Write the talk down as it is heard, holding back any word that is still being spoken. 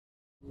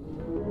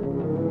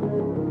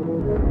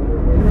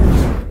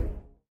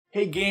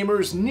Hey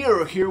gamers,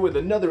 Nero here with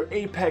another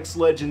Apex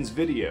Legends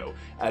video.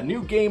 A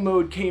new game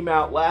mode came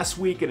out last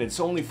week and it's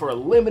only for a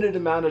limited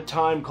amount of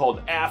time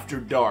called After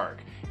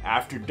Dark.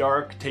 After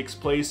Dark takes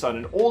place on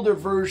an older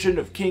version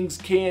of Kings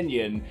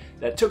Canyon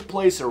that took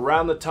place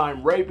around the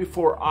time right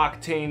before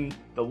Octane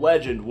the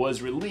Legend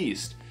was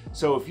released.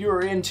 So if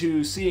you're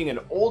into seeing an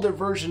older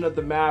version of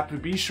the map,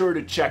 be sure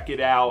to check it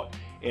out.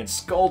 And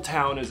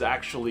Skulltown is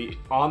actually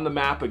on the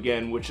map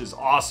again, which is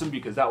awesome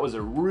because that was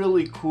a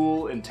really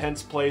cool,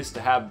 intense place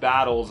to have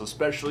battles,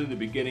 especially the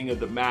beginning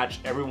of the match.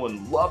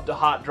 Everyone loved to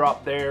hot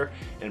drop there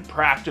and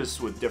practice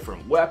with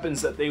different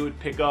weapons that they would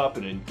pick up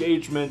and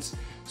engagements.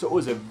 So it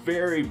was a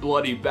very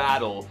bloody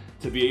battle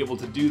to be able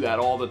to do that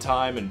all the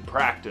time and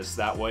practice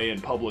that way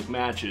in public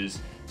matches.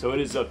 So it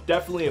is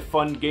definitely a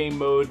fun game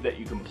mode that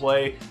you can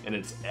play, and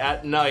it's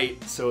at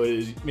night, so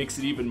it makes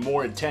it even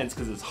more intense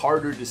because it's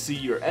harder to see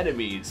your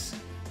enemies.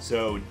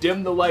 So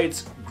dim the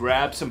lights,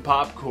 grab some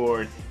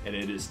popcorn, and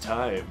it is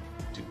time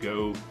to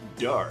go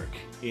dark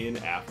in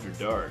After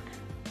Dark.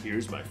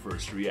 Here's my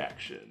first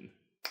reaction.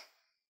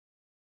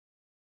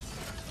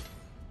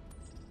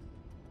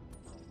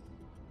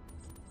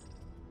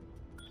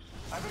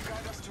 I will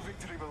guide us to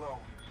victory below.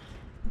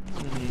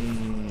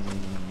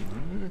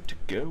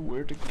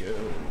 Where to go?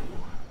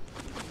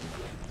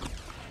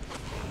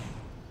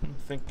 I'm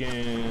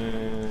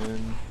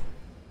thinking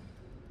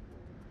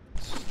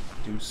let's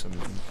do some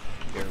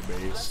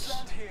airbase.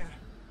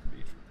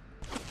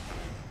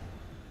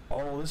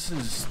 Oh, this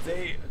is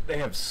they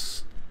have.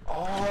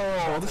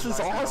 Oh, this is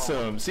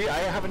awesome. See, I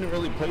haven't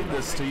really played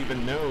this to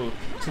even know.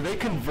 So they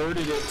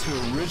converted it to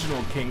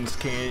original Kings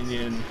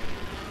Canyon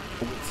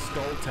with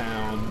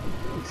Skulltown.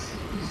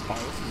 Oh,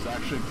 this is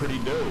actually pretty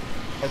dope.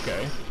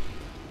 Okay.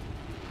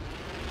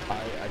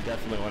 I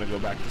definitely want to go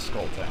back to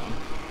Skulltown.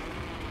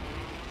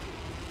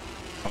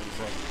 That was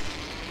like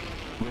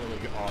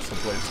really awesome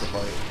place to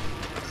fight.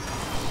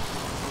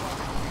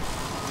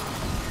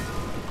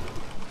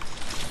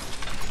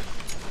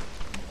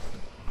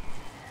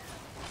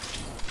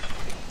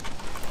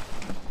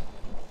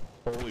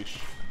 Holy sh!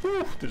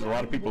 Whew, there's a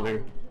lot of people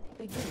here.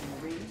 Need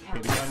a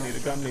gun, need a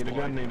gun, need a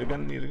gun, need a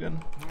gun, need a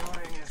gun.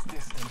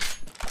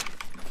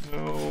 No,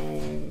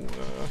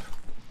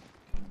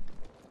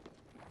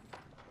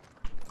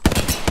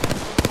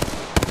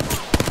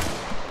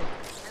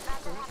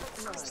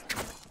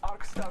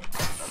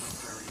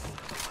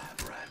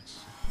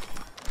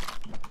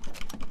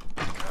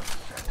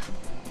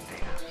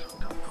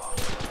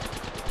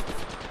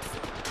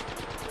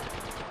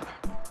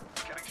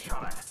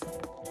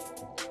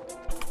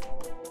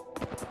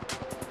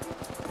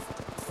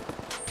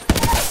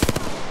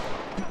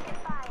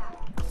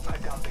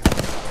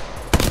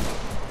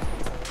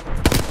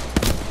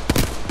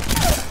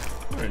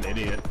 you're an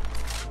idiot.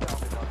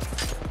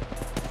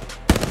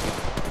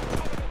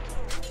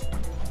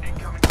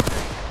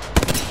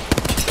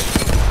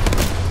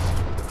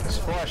 He's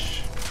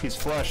flush. He's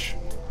flush.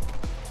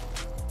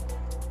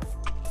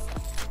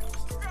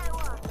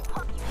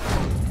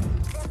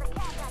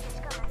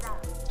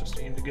 Just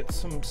need to get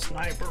some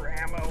sniper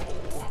ammo.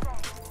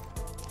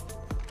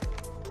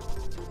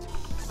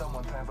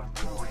 Someone traveled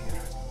through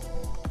here.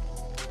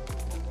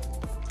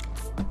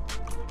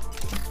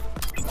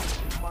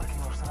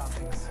 Marking our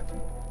surroundings.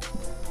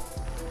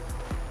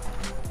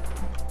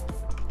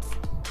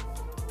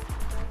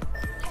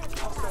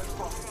 Hostile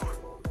spotted.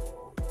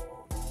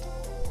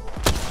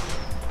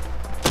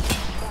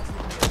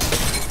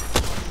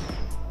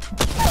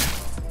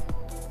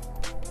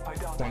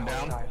 One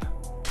down.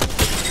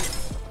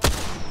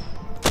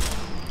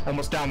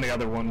 Almost down the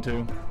other one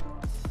too.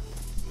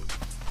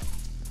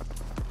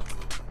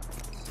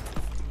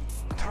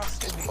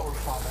 Trust in the Old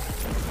Father.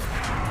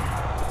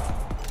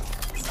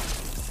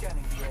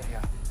 Scanning the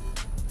area.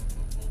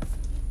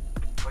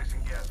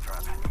 Placing gas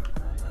trap.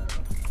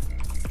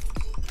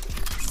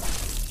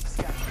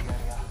 Scanning the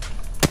area.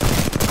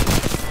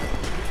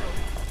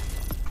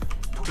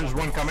 There's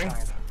one coming.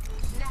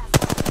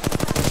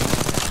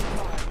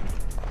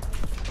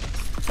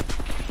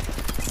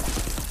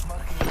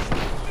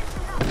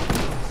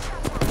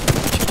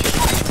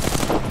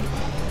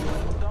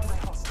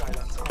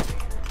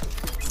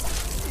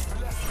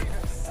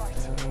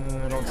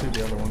 I don't see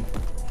the other one.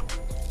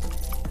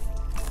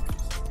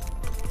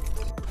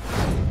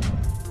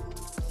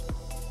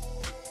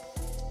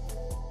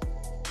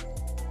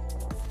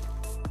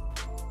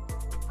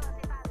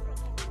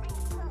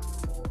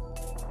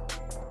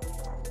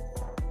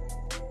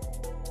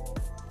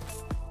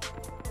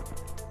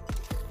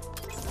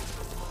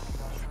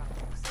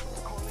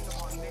 Calling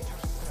upon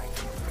nature's strength.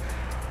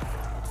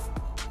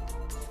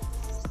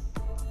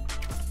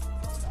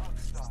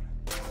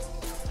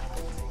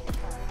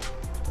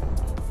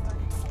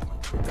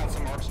 Got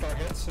some Arcstar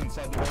hits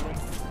inside the building.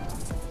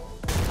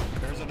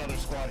 There's another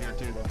squad here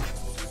too though.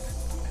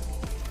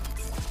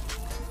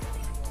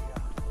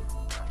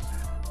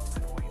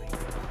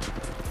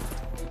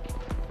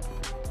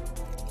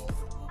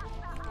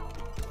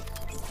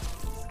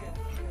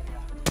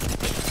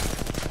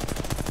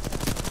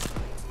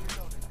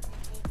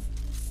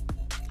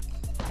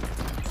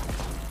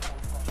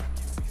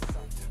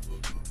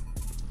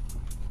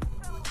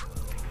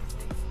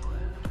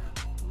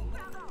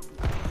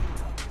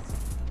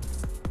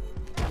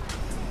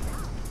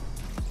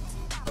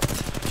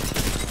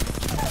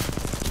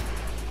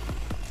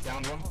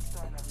 one.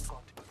 Hostile have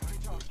got.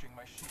 Recharging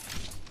my shield.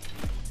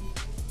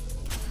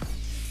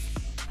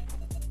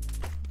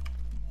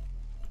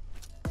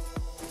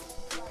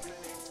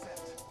 Grenade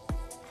set.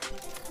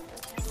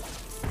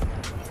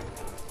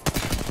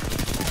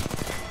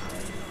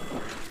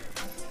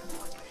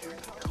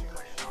 Recharging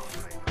my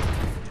shield.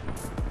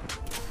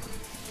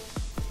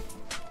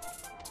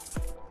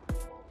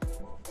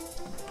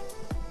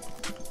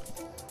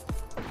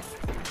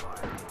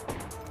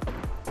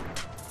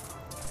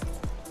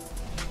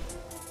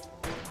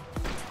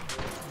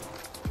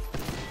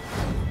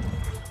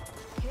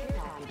 Care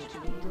package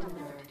being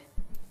delivered.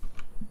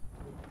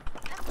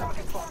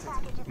 Target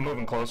spotted. I'm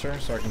moving closer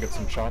so I can get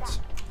some shots.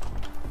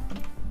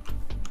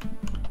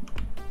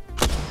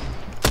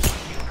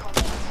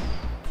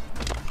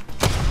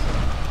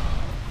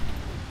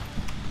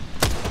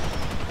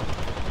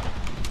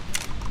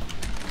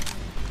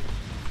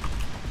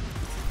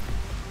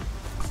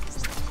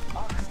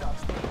 Arc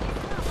stops.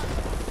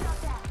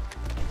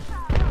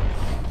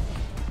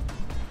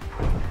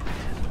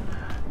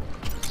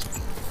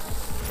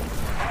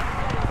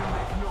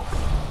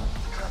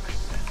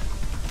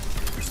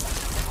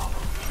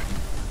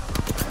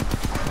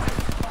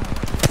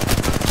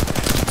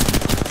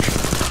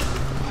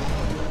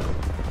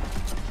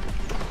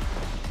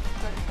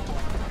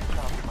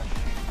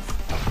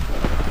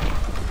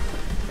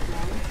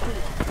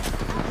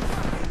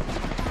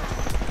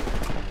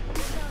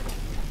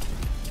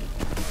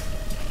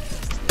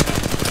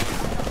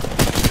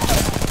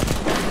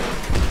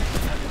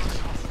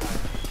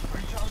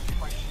 Recharging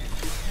my shield.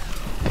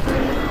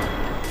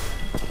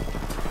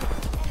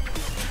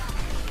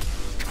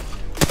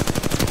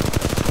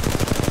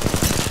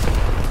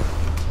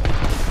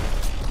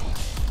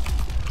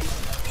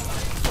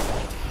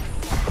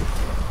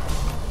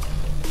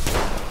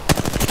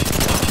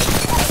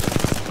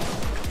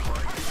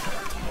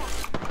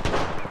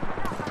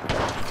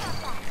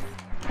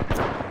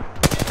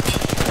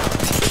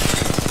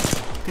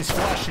 He's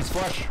flush, he's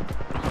flush.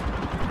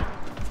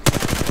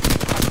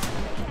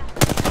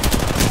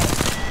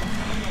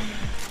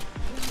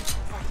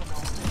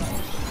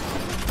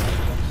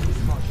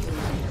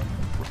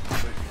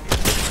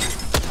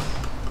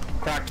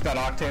 Cracked that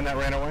octane that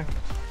ran away.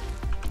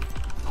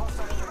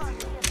 Hostile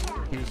radio.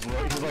 He was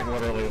like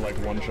literally like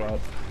one shot.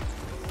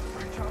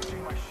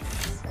 Recharging my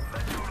shields. There's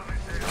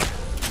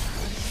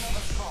another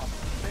squad.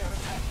 They are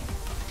attacking.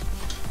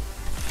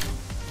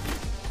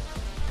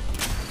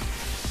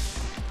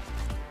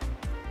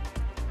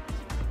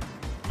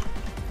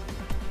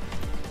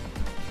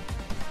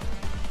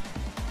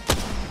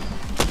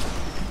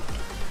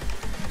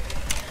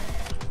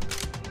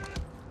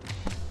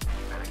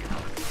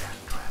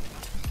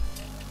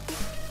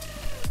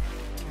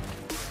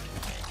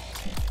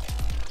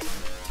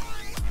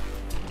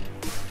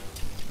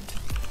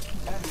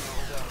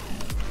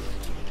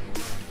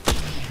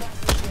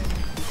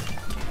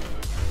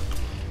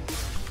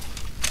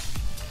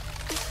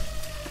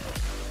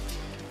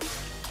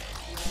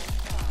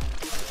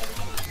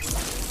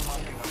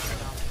 Enemy over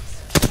there.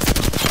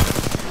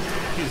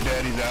 He's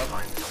dead, he's out.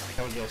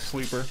 That was a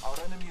sleeper. Our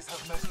enemies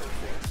have messed up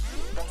there.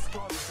 That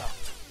squad is out.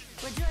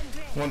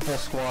 One full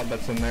squad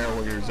that's in there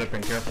where you're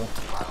zipping, careful.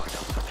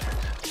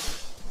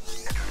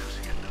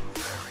 Introducing a new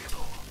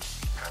variable.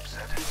 Trap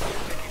set.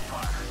 Taking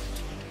fire.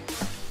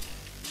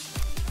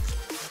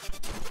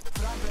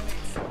 Frag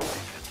grenade set.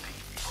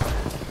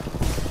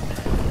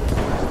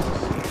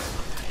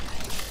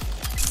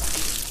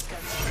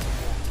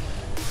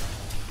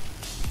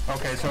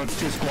 Okay, so it's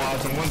two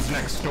squads and one's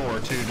next door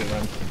too to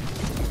them.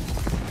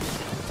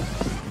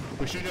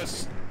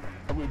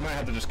 We might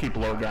have to just keep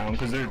low ground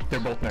because they're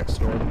both next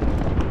door.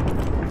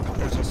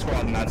 There's a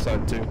squad on that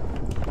side too.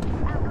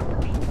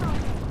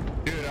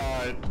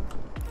 Dude,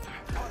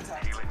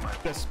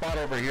 this spot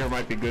over here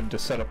might be good to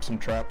set up some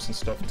traps and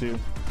stuff too,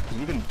 because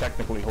we can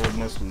technically hold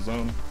most of the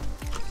zone.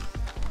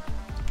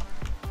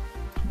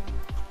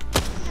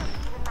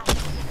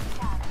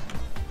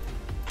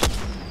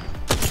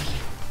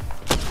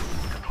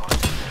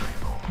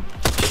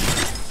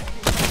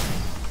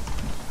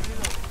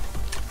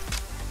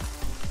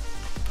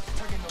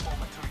 Taking a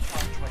moment to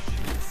recharge my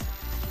shields.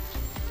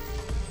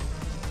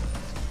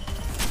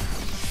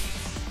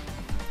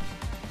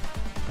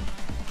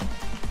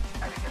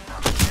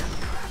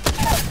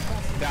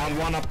 Down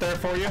one up there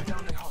for you.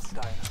 Down the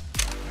hostile.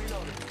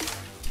 Reloading.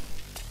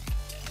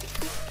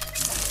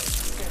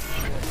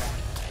 Scanning the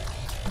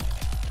area.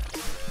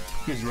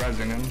 He's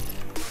rezzing him.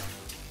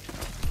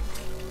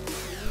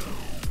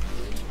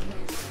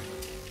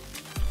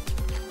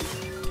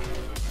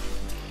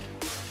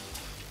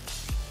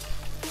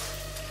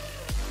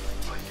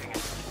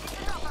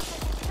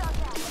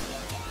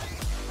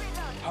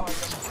 How are you?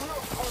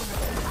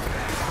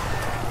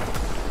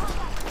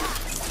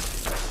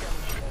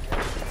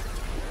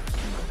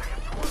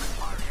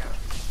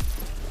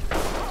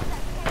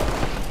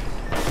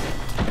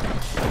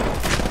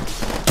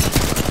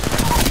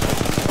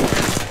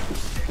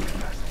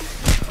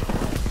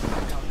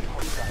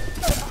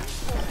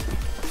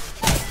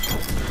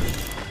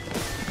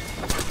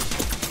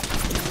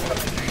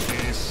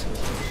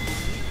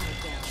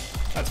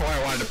 why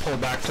I wanted to pull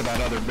back to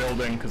that other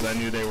building, because I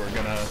knew they were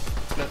gonna,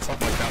 that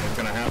something like that was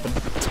gonna happen.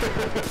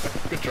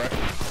 Good try.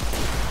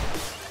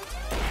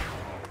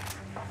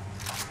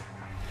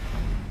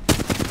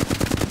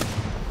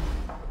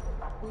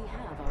 We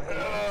have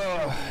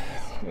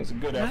our It was a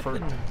good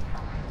effort.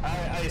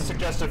 I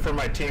suggested for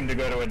my team to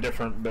go to a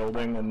different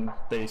building, and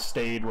they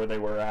stayed where they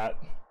were at.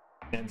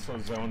 And so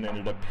Zone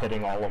ended up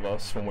hitting all of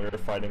us when we were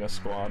fighting a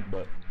squad,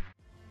 but...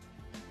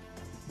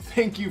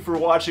 Thank you for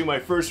watching my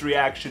first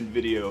reaction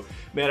video.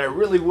 Man, I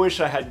really wish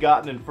I had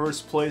gotten in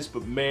first place,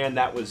 but man,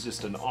 that was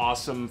just an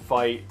awesome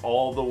fight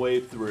all the way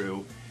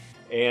through.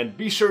 And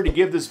be sure to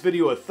give this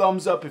video a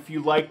thumbs up if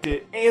you liked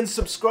it, and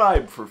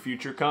subscribe for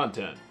future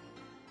content.